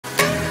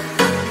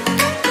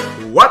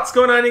What's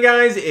going on, you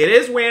guys? It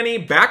is Wanny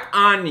back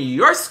on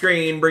your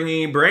screen,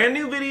 bringing a brand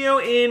new video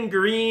in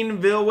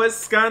Greenville,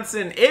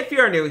 Wisconsin. If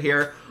you're new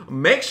here,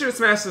 make sure to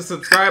smash the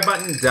subscribe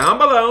button down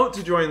below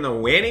to join the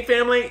Wanny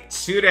family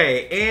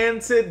today.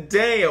 And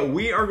today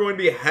we are going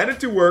to be headed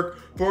to work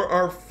for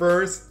our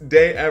first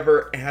day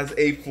ever as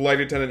a flight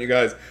attendant, you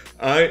guys.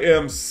 I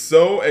am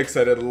so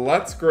excited.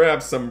 Let's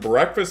grab some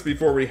breakfast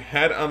before we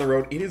head on the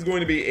road. It is going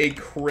to be a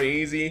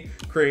crazy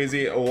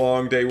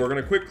long day. We're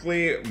going to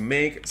quickly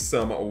make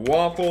some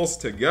waffles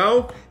to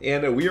go,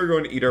 and we are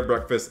going to eat our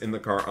breakfast in the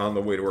car on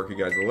the way to work, you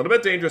guys. A little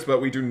bit dangerous,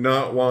 but we do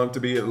not want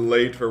to be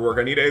late for work.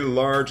 I need a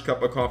large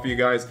cup of coffee, you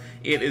guys.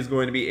 It is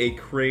going to be a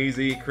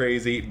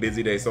crazy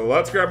busy day. So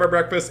let's grab our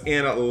breakfast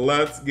and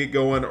let's get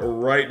going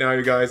right now,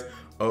 you guys.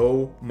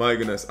 Oh my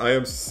goodness, I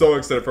am so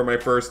excited for my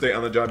first day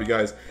on the job, you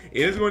guys.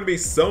 It is going to be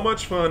so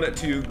much fun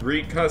to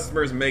greet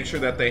customers, make sure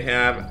that they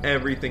have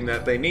everything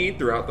that they need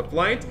throughout the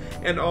flight,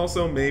 and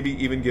also maybe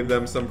even give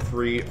them some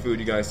free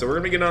food, you guys. So we're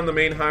going to get on the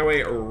main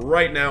highway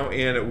right now,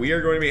 and we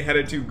are going to be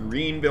headed to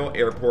Greenville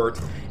Airport,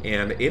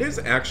 and it is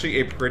actually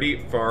a pretty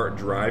far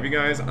drive, you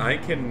guys. I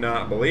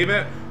cannot believe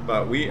it,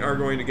 but we are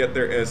going to get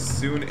there as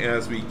soon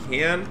as we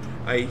can.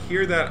 I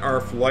hear that our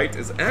flight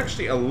is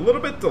actually a little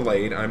bit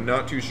delayed. I'm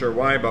not too sure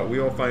why, but we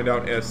will find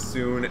out as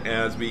soon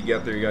as we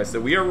get there, you guys. So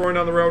we are rolling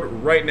on the road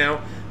right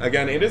now.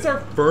 Again, it is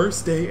our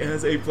first day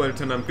as a flight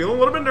attendant. I'm feeling a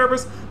little bit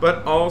nervous,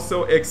 but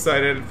also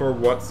excited for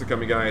what's to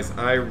come, you guys.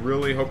 I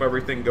really hope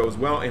everything goes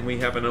well and we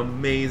have an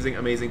amazing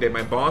day.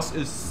 My boss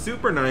is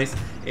super nice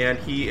and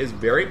he is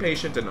very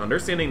patient and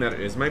understanding that it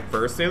is my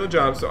first day on the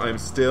job, so I'm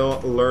still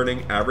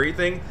learning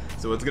everything.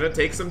 So it's gonna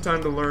take some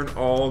time to learn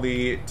all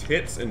the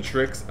tips and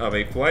tricks of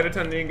a flight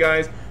attendant, you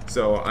guys.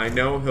 So I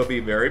know he'll be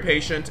very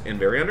patient and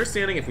very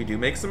understanding if we do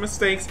make some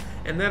mistakes,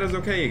 and that is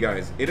okay, you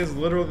guys. It is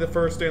literally the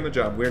first day on the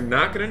job. We're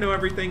not gonna know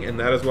everything, and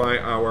that is why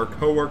our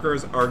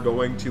coworkers are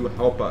going to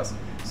help us.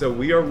 So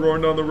we are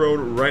roaring down the road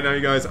right now,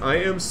 you guys. I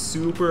am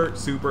super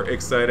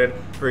excited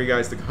for you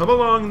guys to come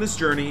along this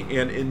journey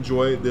and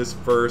enjoy this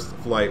first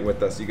flight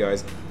with us, you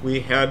guys. We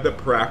had the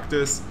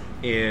practice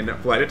in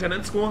flight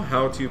attendant school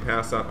how to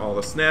pass out all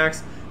the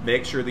snacks,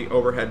 make sure the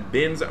overhead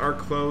bins are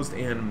closed,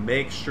 and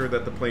make sure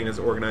that the plane is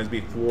organized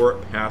before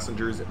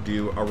passengers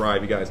do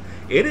arrive, you guys.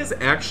 It is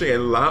actually a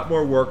lot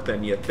more work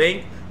than you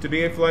think to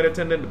be a flight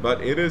attendant,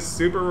 but it is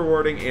super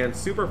rewarding and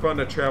super fun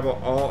to travel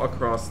all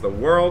across the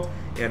world,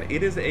 and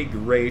it is a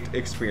great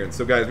experience.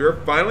 So guys, we're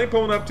finally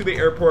pulling up to the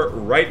airport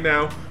right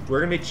now.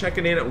 We're gonna be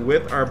checking in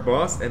with our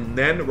boss, and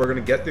then we're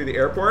gonna get through the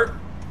airport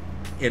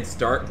and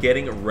start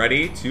getting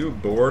ready to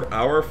board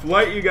our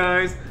flight, you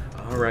guys.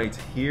 All right,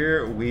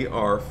 here we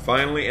are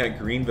finally at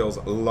Greenville's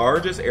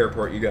largest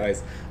airport, you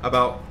guys.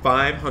 About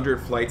 500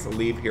 flights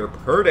leave here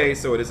per day,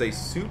 so it is a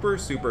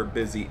super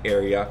busy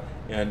area,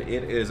 and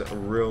it is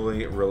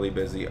really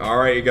busy. All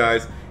right, you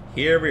guys,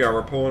 here we are.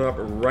 We're pulling up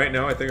right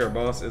now. I think our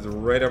boss is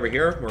right over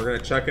here. We're gonna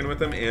check in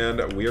with him,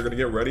 and we are gonna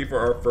get ready for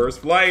our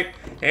first flight.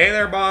 Hey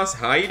there, boss.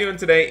 How you doing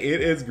today?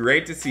 It is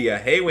great to see you.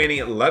 Hey,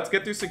 Wanny, let's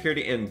get through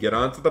security and get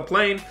onto the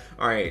plane.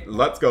 All right,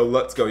 let's go,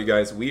 you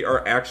guys. We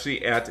are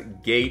actually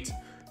at gate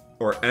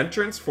or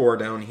entrance 4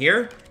 down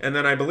here, and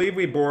then I believe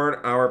we board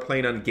our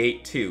plane on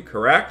gate 2,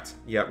 correct?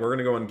 Yeah, we're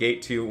gonna go on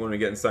gate 2 when we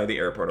get inside the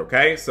airport,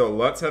 okay? So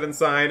let's head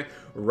inside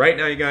right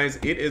now, you guys.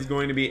 It is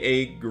going to be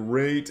a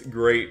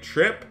great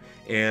trip,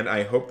 and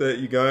I hope that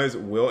you guys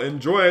will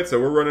enjoy it.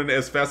 So we're running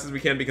as fast as we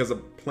can because the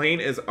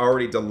plane is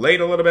already delayed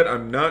a little bit.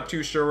 I'm not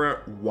too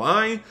sure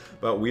why,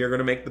 but we are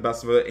gonna make the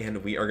best of it,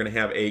 and we are gonna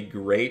have a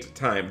great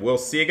time. We'll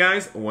see you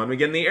guys when we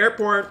get in the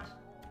airport.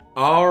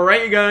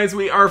 Alright, you guys,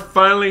 we are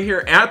finally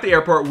here at the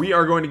airport. We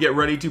are going to get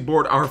ready to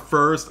board our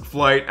first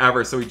flight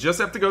ever. So we just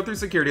have to go through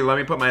security. Let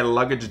me put my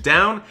luggage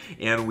down,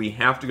 and we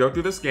have to go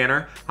through the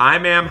scanner. Hi,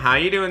 ma'am. How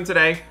you doing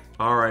today?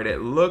 Alright, it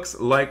looks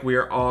like we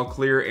are all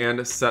clear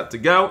and set to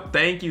go.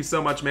 Thank you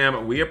so much,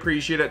 ma'am. We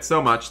appreciate it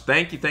so much.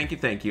 Thank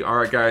you.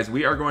 Alright, guys,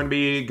 we are going to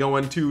be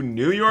going to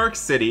New York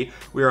City.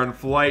 We are on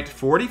flight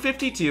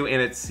 4052,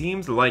 and it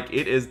seems like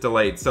it is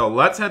delayed. So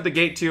let's head to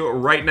gate 2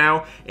 right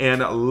now,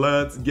 and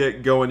let's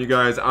get going, you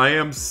guys. I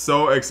am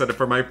so excited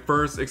for my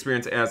first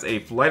experience as a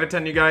flight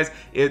attendant, you guys.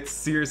 It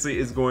seriously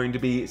is going to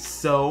be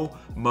so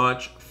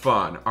much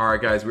fun.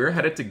 Alright, guys, we're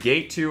headed to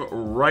gate 2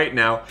 right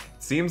now.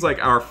 It seems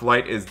like our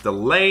flight is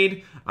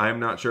delayed. I'm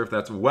not sure if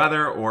that's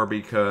weather or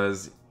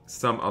because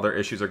some other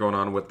issues are going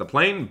on with the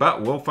plane,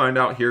 but we'll find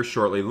out here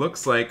shortly.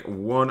 Looks like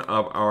one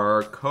of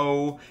our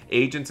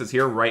co-agents is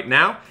here right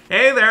now.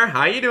 Hey there,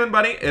 how you doing,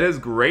 buddy? It is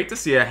great to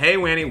see you. Hey,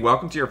 Wanny,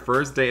 welcome to your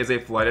first day as a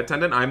flight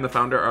attendant. I'm the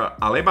founder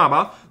of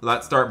Alibaba.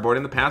 Let's start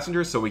boarding the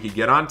passengers so we can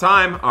get on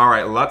time. All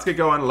right, let's get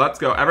going. Let's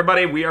go.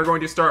 Everybody, we are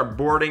going to start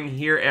boarding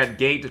here at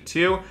gate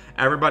 2.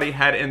 Everybody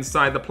head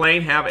inside the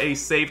plane. Have a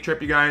safe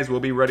trip, you guys. We'll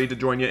be ready to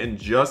join you in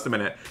just a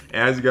minute.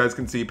 As you guys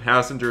can see,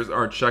 passengers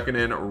are checking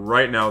in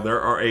right now.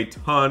 There are a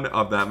ton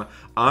of them.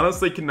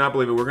 Honestly, cannot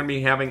believe it. We're going to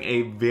be having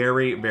a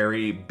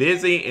very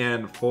busy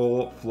and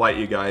full flight,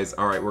 you guys.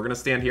 All right, we're going to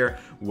stand here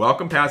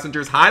Welcome,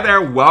 passengers. Hi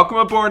there. Welcome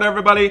aboard,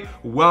 everybody.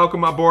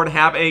 Welcome aboard.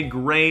 Have a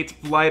great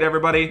flight,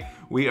 everybody.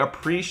 We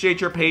appreciate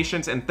your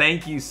patience and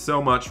thank you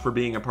so much for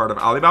being a part of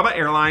Alibaba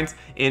Airlines.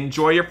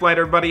 Enjoy your flight,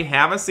 everybody.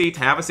 Have a seat.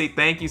 Have a seat.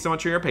 Thank you so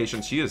much for your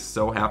patience. She is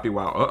so happy.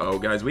 Wow. Uh-oh,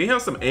 guys. We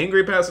have some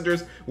angry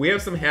passengers. We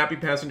have some happy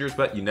passengers,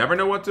 but you never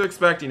know what to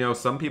expect. You know,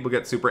 some people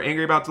get super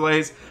angry about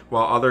delays,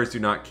 while others do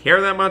not care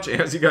that much.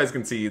 As you guys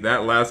can see,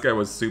 that last guy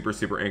was super,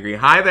 super angry.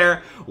 Hi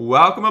there.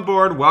 Welcome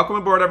aboard. Welcome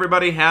aboard,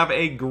 everybody. Have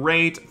a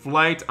great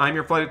flight. I'm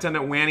your flight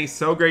attendant, Wanny.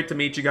 So great to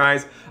meet you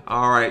guys.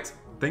 All right.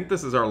 I think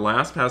this is our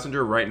last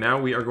passenger right now.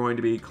 We are going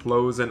to be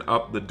closing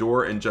up the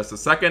door in just a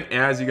second.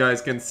 As you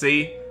guys can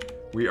see,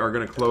 we are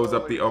going to close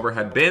up the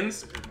overhead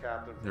bins.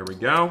 There we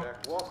go.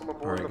 All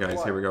right,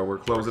 guys, here we go. We're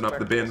closing up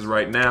the bins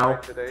right now.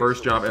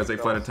 First job as a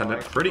flight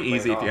attendant. Pretty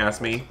easy if you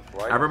ask me.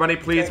 Everybody,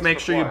 please make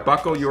sure you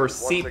buckle your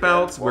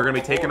seatbelts. We're going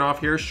to be taking off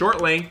here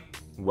shortly.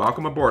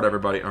 Welcome aboard,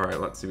 everybody. All right,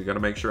 let's see. We got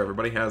to make sure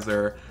everybody has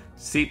their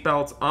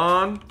seatbelts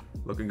on.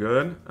 Looking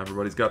good.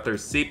 Everybody's got their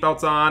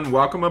seatbelts on.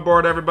 Welcome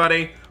aboard,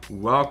 everybody.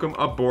 Welcome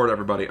aboard,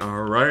 everybody.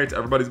 All right,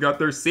 everybody's got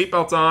their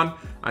seatbelts on.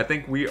 I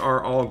think we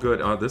are all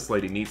good. This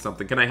lady needs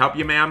something. Can I help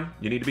you, ma'am?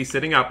 You need to be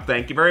sitting up.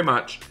 Thank you very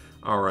much.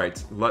 All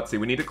right, let's see.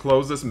 We need to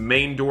close this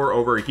main door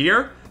over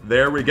here.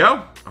 There we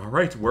go. All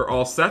right, we're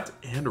all set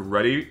and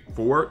ready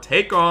for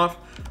takeoff.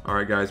 All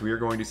right, guys, we are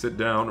going to sit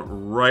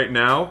down right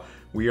now.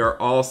 We are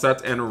all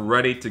set and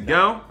ready to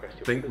go.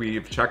 I think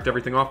we've checked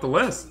everything off the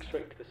list.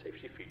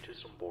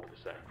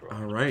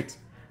 All right.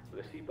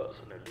 The seatbelts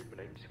are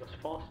illuminated, so you must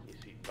fasten your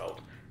seatbelt,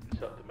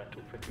 insert the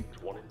metal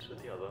fittings one into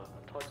the other,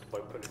 and tighten by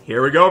pulling.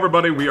 Here we go,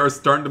 everybody. We are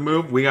starting to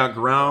move. We got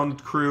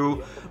ground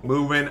crew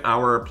moving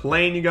our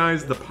plane, you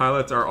guys. The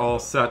pilots are all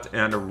set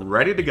and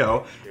ready to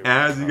go.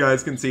 As you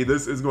guys can see,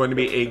 this is going to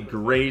be a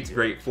great,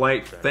 great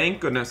flight. Thank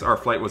goodness our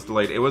flight was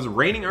delayed. It was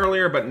raining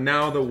earlier, but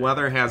now the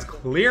weather has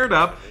cleared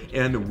up,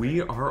 and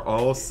we are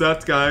all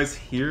set, guys.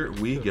 Here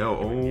we go.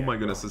 Oh my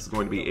goodness, this is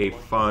going to be a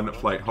fun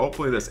flight.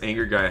 Hopefully this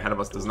angry guy ahead of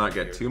us does not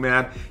get too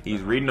mad.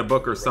 He's reading a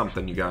book or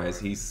something, you guys.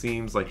 He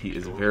seems like he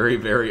is very,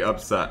 very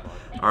upset.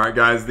 All right,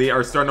 guys, they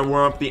are starting to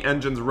warm up the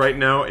engines right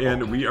now,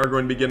 and we are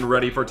going to be getting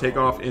ready for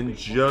takeoff in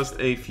just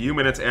a few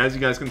minutes. As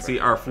you guys can see,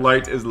 our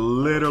flight is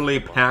literally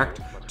packed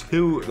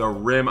to the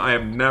rim. I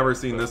have never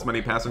seen this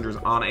many passengers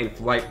on a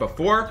flight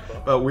before,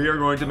 but we are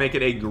going to make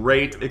it a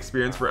great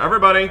experience for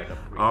everybody.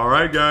 All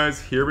right, guys,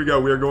 here we go.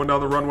 We are going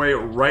down the runway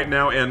right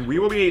now, and we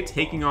will be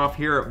taking off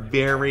here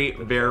very,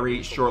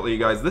 very shortly, you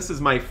guys. This is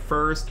my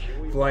first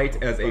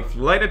flight as a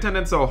flight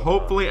attendant, so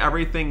hopefully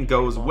everything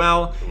goes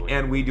well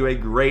and we do a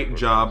great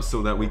job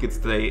so that we could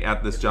stay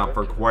at this job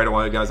for quite a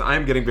while, you guys.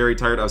 I'm getting very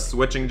tired of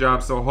switching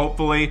jobs, so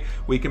hopefully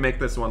we can make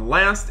this one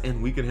last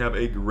and we can have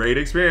a great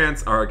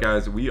experience. All right,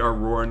 guys, we are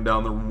roaring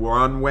down the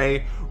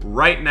runway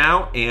right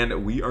now,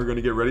 and we are going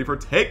to get ready for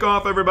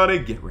takeoff, everybody.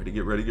 Get ready,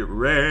 get ready, get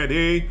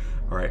ready.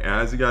 All right,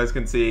 as you guys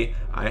can see,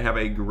 I have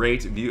a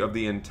great view of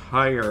the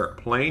entire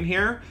plane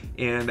here,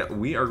 and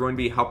we are going to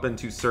be helping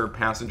to serve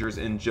passengers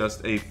in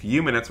just a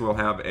few minutes. We'll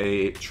have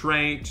a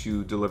tray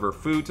to deliver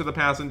food to the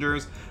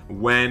passengers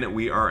when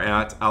we are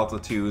at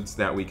altitudes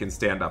that we can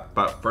stand up.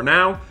 But for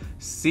now,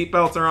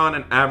 seatbelts are on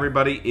and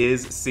everybody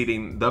is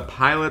seating. The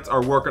pilots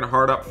are working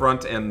hard up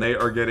front and they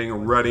are getting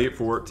ready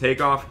for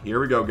takeoff. Here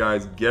we go,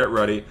 guys. Get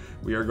ready.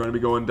 We are going to be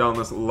going down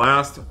this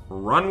last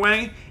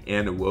runway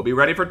and we'll be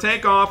ready for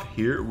takeoff.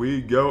 Here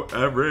we go,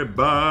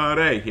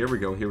 everybody. Here we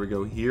go, here we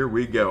go, here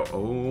we go.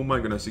 Oh my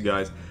goodness, you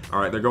guys.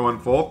 All right, they're going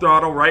full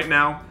throttle right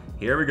now.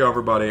 Here we go,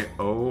 everybody.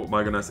 Oh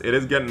my goodness. It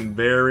is getting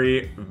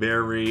very,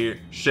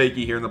 very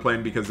shaky here in the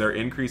plane because they're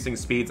increasing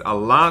speeds a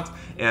lot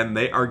and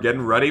they are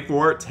getting ready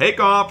for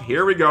takeoff.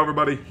 Here we go,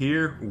 everybody.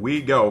 Here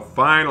we go.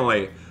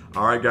 Finally.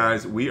 All right,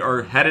 guys, we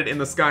are headed in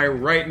the sky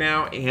right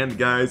now, and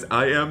guys,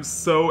 I am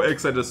so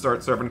excited to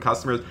start serving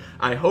customers.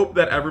 I hope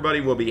that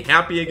everybody will be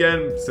happy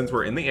again since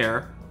we're in the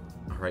air.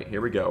 All right, here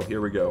we go, here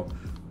we go.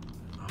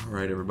 All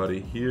right,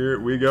 everybody,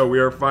 here we go. We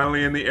are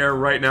finally in the air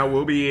right now.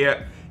 We'll be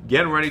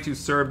getting ready to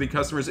serve the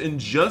customers in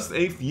just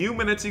a few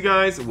minutes, you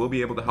guys. We'll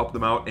be able to help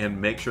them out and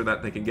make sure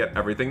that they can get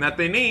everything that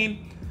they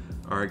need.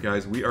 All right,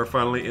 guys, we are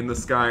finally in the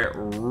sky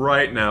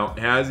right now.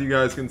 As you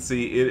guys can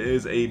see, it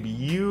is a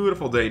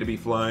beautiful day to be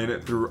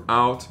flying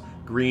throughout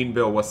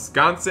Greenville,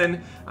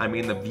 Wisconsin. I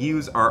mean, the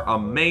views are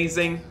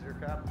amazing.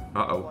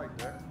 Uh-oh.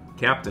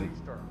 Captain.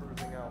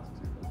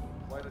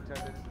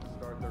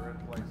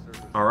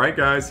 All right,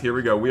 guys, here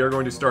we go. We are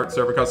going to start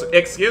serving customers.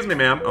 Excuse me,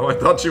 ma'am. Oh, I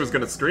thought she was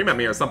going to scream at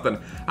me or something.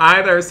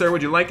 Hi there, sir.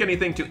 Would you like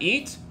anything to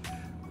eat?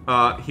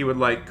 He would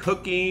like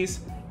cookies.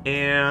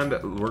 And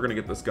we're going to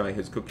get this guy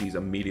his cookies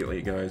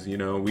immediately, guys. You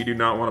know, we do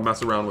not want to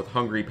mess around with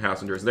hungry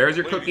passengers. There's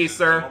your cookies,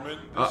 sir.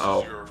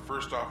 Uh-oh.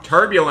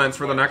 Turbulence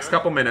for the next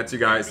couple minutes, you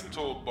guys.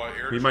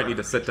 We might need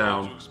to sit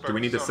down. Do we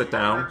need to sit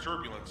down?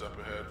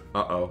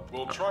 Uh-oh.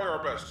 We'll try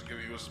our best to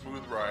give you a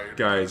smooth ride.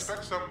 Guys,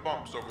 expect some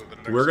bumps over the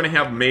next we're going to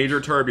have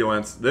major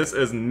turbulence. This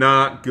is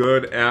not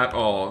good at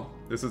all.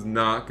 This is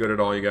not good at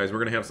all, you guys. We're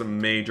going to have some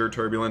major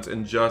turbulence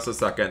in just a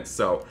second.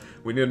 So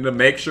we need to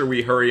make sure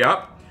we hurry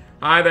up.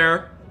 Hi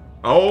there.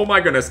 Oh my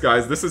goodness,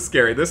 guys. This is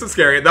scary. This is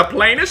scary. The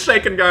plane is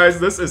shaking,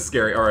 guys. This is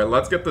scary. All right,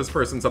 let's get this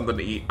person something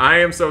to eat. I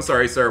am so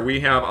sorry, sir.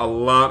 We have a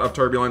lot of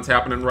turbulence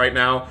happening right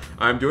now.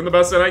 I'm doing the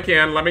best that I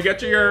can. Let me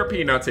get you your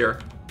peanuts here.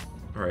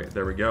 All right,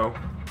 there we go.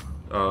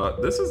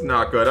 This is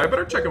not good. I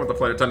better check in with the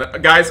flight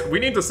attendant. Guys, we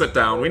need to sit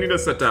down. We need to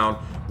sit down.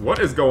 What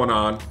is going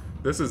on?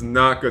 This is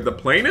not good. The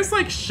plane is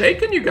like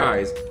shaking, you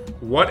guys.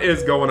 What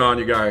is going on,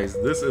 you guys?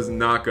 This is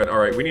not good. All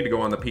right, we need to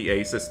go on the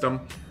PA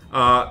system.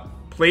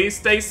 Please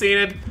stay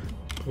seated.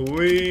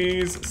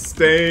 Please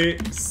stay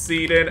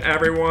seated,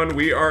 everyone.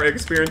 We are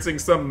experiencing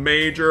some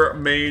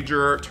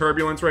major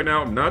turbulence right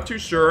now. I'm not too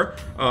sure.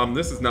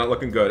 This is not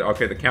looking good.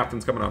 Okay, the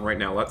captain's coming on right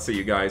now. Let's see,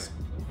 you guys.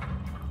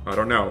 I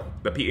don't know.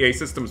 The PA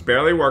system's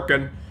barely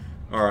working.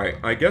 All right,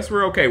 I guess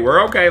we're okay.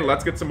 We're okay.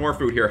 Let's get some more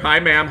food here. Hi,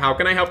 ma'am. How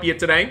can I help you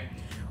today?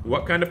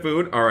 What kind of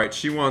food? All right,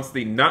 she wants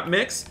the nut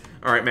mix.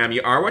 All right, ma'am,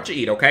 you are what you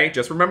eat, okay?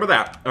 Just remember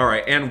that. All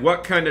right, and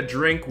what kind of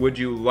drink would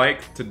you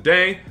like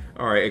today?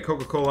 All right, a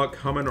Coca-Cola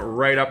coming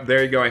right up.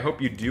 There you go. I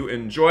hope you do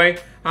enjoy.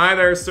 Hi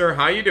there, sir.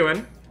 How you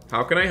doing?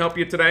 How can I help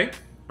you today?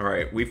 All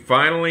right, we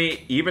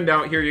finally evened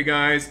out here, you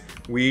guys.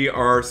 We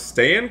are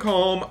staying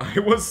calm. I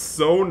was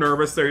so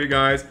nervous there, you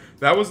guys.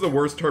 That was the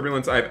worst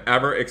turbulence I've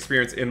ever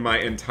experienced in my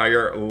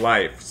entire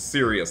life.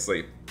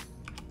 Seriously.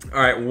 All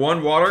right,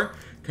 one water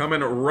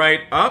coming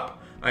right up.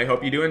 I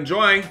hope you do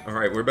enjoy. All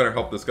right, we better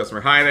help this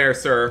customer. Hi there,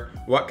 sir.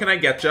 What can I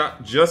get you?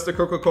 Just a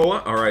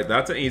Coca-Cola? All right,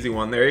 that's an easy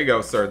one. There you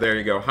go, sir. There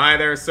you go. Hi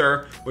there,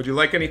 sir. Would you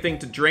like anything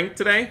to drink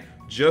today?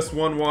 Just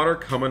one water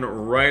coming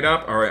right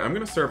up. All right, I'm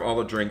gonna serve all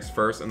the drinks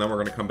first, and then we're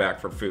gonna come back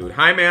for food.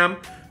 Hi, ma'am.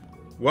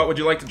 What would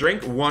you like to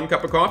drink? 1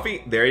 cup of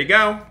coffee? There you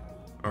go.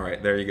 All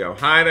right, there you go.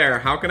 Hi there.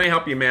 How can I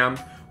help you, ma'am?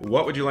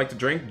 What would you like to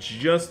drink?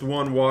 Just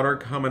one water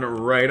coming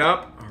right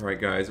up. All right,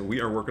 guys,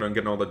 we are working on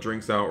getting all the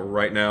drinks out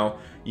right now.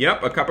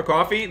 Yep, a cup of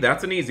coffee.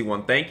 That's an easy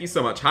one. Thank you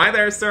so much. Hi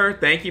there, sir.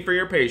 Thank you for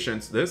your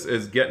patience. This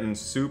is getting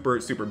super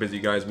busy,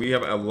 guys. We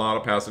have a lot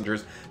of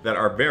passengers that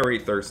are very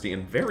thirsty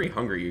and very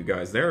hungry, you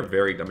guys. They're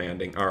very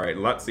demanding. All right,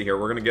 let's see here.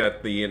 We're going to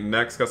get the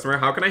next customer.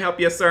 How can I help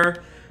you,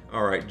 sir?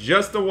 All right,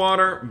 just the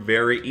water.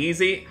 Very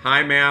easy.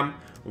 Hi, ma'am.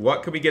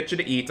 What could we get you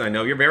to eat? I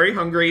know you're very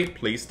hungry.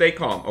 Please stay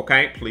calm,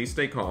 okay? Please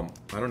stay calm.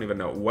 I don't even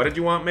know. What did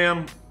you want,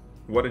 ma'am?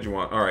 What did you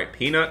want? All right,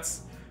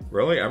 peanuts.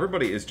 Really?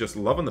 Everybody is just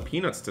loving the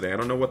peanuts today. I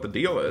don't know what the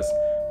deal is.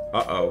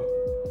 Uh-oh.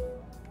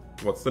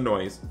 What's the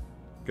noise?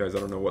 Guys, I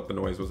don't know what the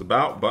noise was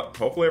about, but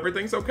hopefully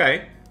everything's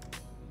okay.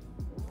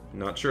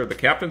 Not sure. The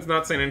captain's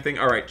not saying anything.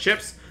 All right,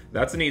 chips.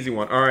 That's an easy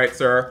one. All right,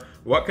 sir.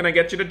 What can I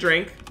get you to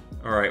drink?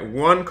 All right,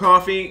 1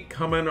 coffee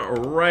coming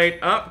right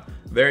up.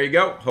 There you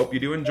go. Hope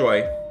you do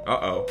enjoy.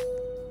 Uh-oh.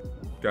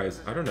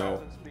 Guys, I don't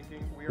know.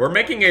 We're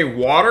making a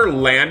water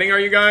landing, are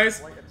you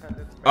guys?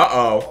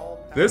 Uh-oh.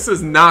 This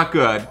is not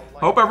good.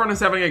 Hope everyone is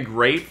having a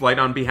great flight.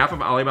 On behalf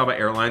of Alibaba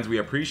Airlines, we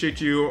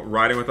appreciate you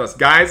riding with us.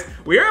 Guys,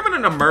 we are having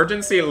an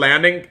emergency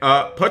landing.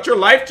 Put your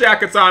life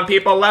jackets on,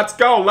 people. Let's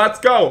go.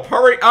 Let's go.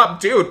 Hurry up,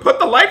 dude. Put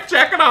the life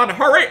jacket on.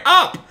 Hurry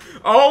up.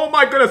 Oh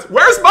my goodness.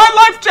 Where's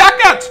my life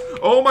jacket?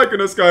 Oh my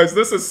goodness, guys.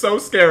 This is so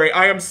scary.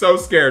 I am so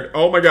scared.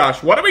 Oh my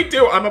gosh. What do we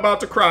do? I'm about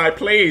to cry.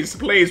 Please,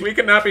 please. We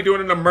cannot be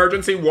doing an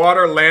emergency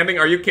water landing.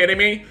 Are you kidding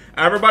me?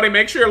 Everybody,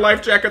 make sure your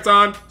life jacket's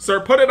on.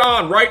 Sir, put it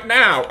on right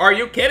now. Are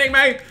you kidding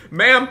me?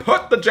 Ma'am,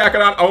 put the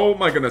jacket on. Oh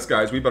my goodness,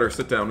 guys. We better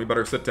sit down. We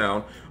better sit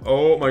down.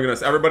 Oh my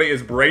goodness. Everybody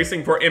is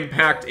bracing for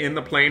impact in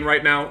the plane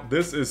right now.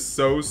 This is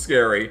so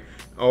scary.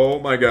 Oh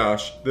my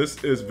gosh.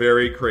 This is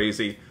very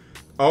crazy.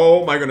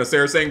 Oh my goodness,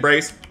 they're saying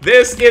brace.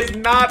 This is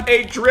not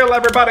a drill,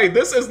 everybody.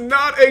 This is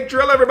not a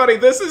drill, everybody.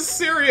 This is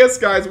serious,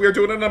 guys. We are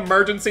doing an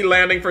emergency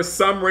landing for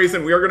some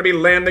reason. We are going to be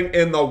landing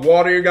in the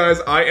water, you guys.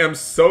 I am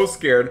so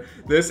scared.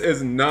 This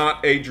is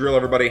not a drill,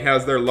 everybody.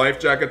 Has their life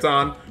jackets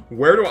on.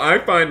 Where do I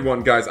find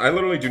one, guys? I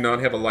literally do not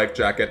have a life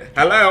jacket.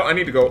 Hello, I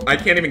need to go. I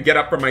can't even get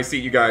up from my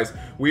seat, you guys.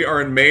 We are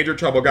in major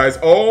trouble, guys.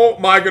 Oh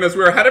my goodness,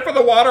 we are headed for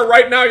the water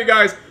right now, you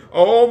guys.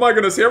 Oh my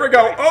goodness, here we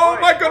go. Oh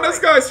my goodness,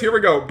 guys, here we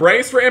go.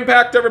 Brace for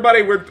impact,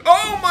 everybody.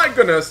 Oh my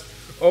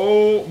goodness.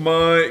 Oh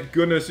my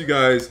goodness, you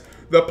guys.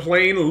 The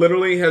plane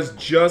literally has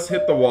just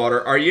hit the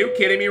water. Are you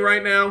kidding me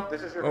right now?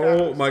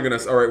 Oh my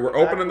goodness. All right, we're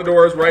opening the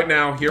doors right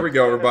now. Here we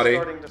go, everybody.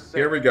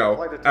 Here we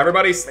go.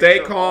 Everybody stay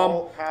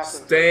calm.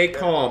 Stay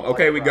calm.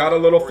 Okay, we got a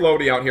little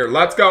floaty out here.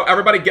 Let's go.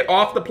 Everybody get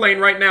off the plane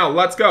right now.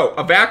 Let's go.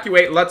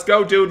 Evacuate. Let's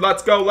go, dude.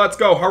 Let's go. Let's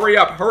go. Hurry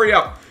up. Hurry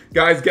up.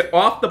 Guys, get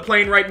off the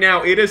plane right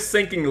now. It is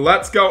sinking.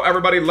 Let's go,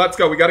 everybody. Let's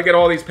go. We got to get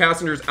all these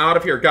passengers out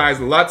of here. Guys,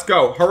 let's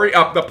go. Hurry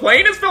up. The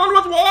plane is filling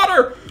with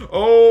water.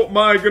 Oh,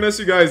 my goodness,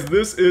 you guys.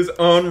 This is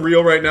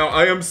unreal right now.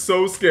 I am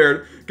so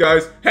scared.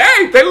 Guys,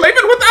 hey, they're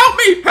leaving without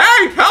me.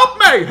 Hey, help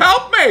me.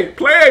 Help me,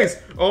 please.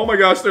 Oh, my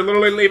gosh. They're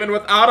literally leaving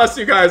without us,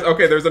 you guys.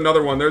 Okay, there's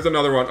another one. There's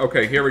another one.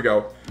 Okay, here we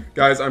go.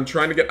 Guys, I'm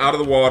trying to get out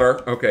of the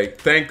water. Okay,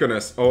 thank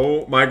goodness.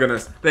 Oh my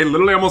goodness. They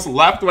literally almost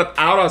left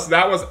without us.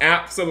 That was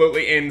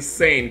absolutely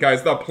insane.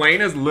 Guys, the plane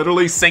is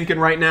literally sinking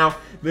right now.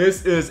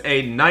 This is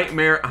a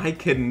nightmare. I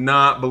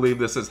cannot believe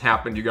this has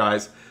happened, you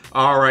guys.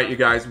 All right, you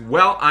guys.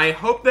 Well, I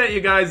hope that you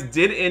guys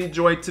did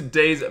enjoy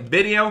today's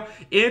video.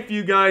 If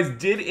you guys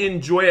did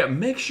enjoy it,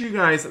 make sure you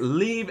guys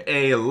leave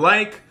a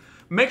like.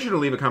 Make sure to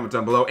leave a comment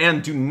down below,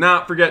 and do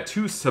not forget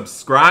to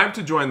subscribe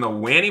to join the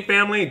Wanny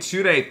family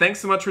today. Thanks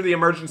so much for the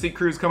emergency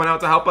crews coming out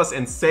to help us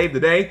and save the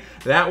day.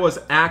 That was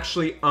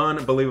actually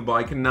unbelievable.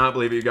 I cannot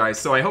believe it, you guys.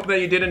 So I hope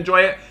that you did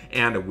enjoy it,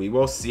 and we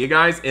will see you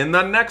guys in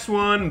the next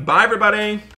one. Bye, everybody.